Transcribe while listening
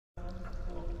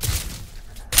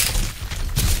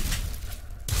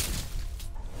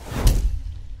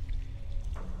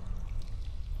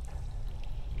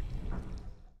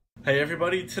Hey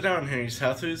everybody, today on Henry's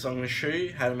HowTos I'm going to show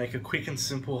you how to make a quick and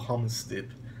simple hummus dip.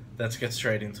 Let's get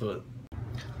straight into it.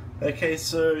 Okay,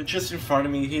 so just in front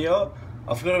of me here,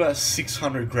 I've got about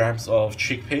 600 grams of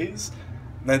chickpeas.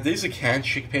 Now these are canned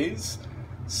chickpeas,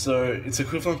 so it's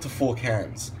equivalent to 4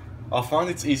 cans. I find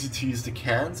it's easy to use the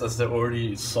cans as they're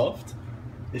already soft.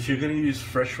 If you're going to use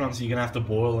fresh ones, you're going to have to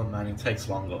boil them and it takes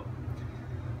longer.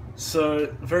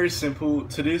 So, very simple.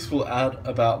 To this we'll add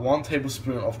about 1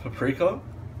 tablespoon of paprika,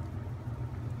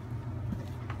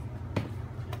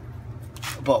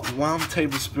 about 1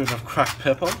 tablespoon of cracked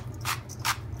pepper,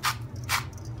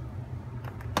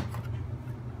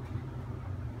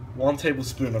 one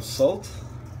tablespoon of salt,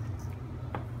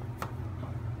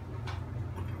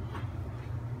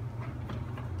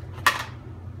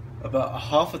 about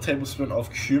 1/2 tablespoon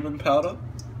of cumin powder,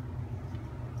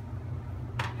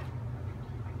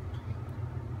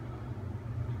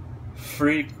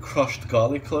 three crushed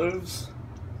garlic cloves,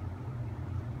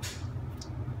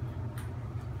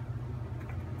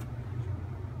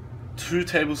 two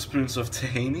tablespoons of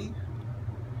tahini.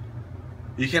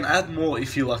 You can add more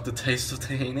if you like the taste of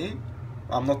tahini.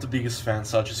 I'm not the biggest fan,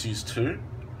 so I just use 2.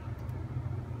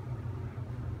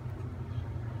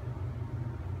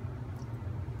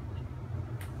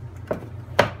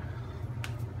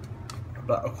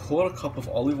 About 1/4 cup of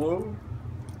olive oil.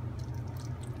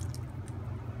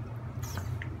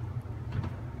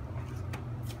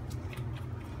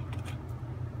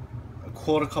 A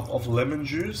 1/4 cup of lemon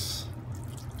juice.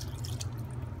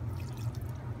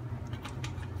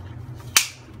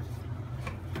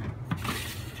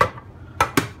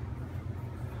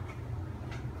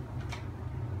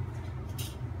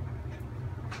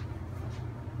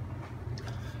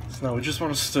 Now we just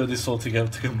want to stir this all together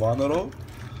to combine it all.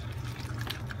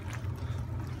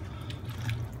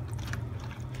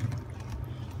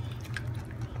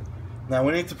 Now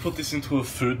we need to put this into a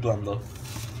food blender.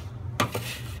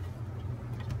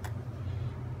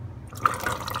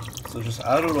 So just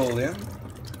add it all in.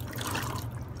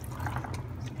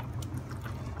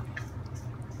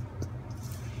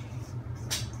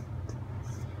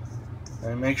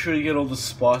 And make sure you get all the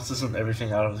spices and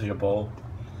everything out of your bowl.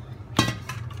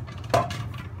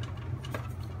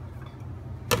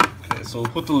 So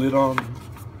we'll put the lid on.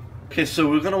 Okay, so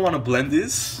we're going to want to blend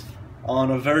this on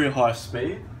a very high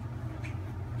speed.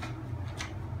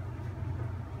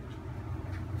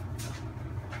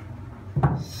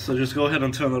 So just go ahead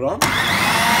and turn it on.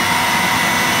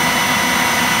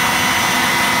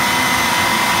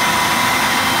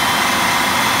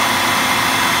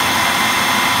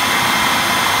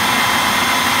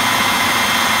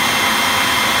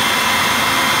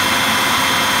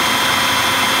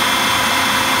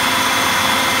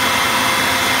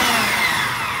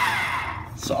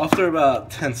 So after about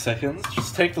 10 seconds,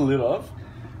 just take the lid off.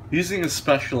 Using a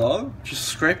spatula, just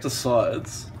scrape the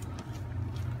sides,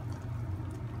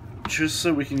 just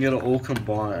so we can get it all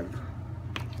combined.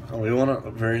 And we want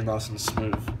it very nice and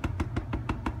smooth.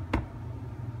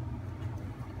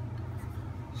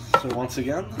 So once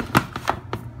again,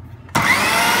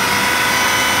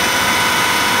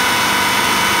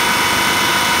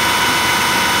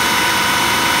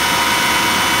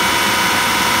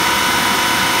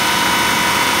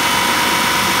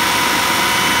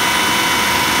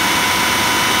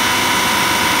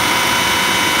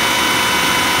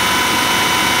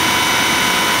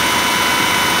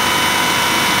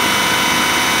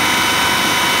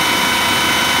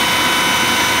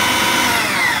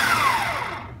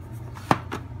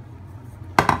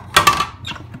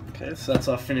 so that's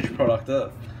our finished product there.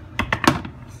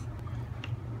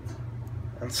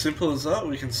 And simple as that,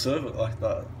 we can serve it like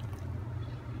that.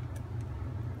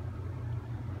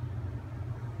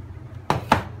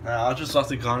 Now I just like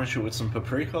to garnish it with some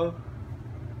paprika.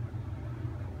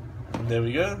 And there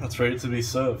we go, that's ready to be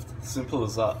served. Simple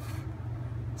as that.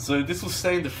 So this will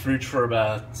stay in the fridge for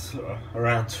about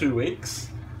around 2 weeks.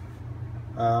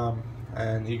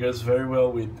 And it goes very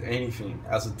well with anything,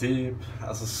 as a dip,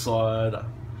 as a side,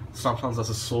 sometimes as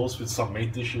a sauce with some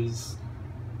meat dishes.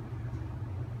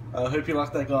 I hope you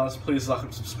like that, guys. Please like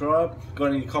and subscribe. Got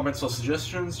any comments or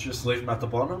suggestions, just leave them at the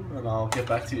bottom and I'll get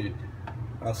back to you.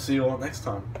 I'll see you all next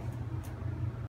time.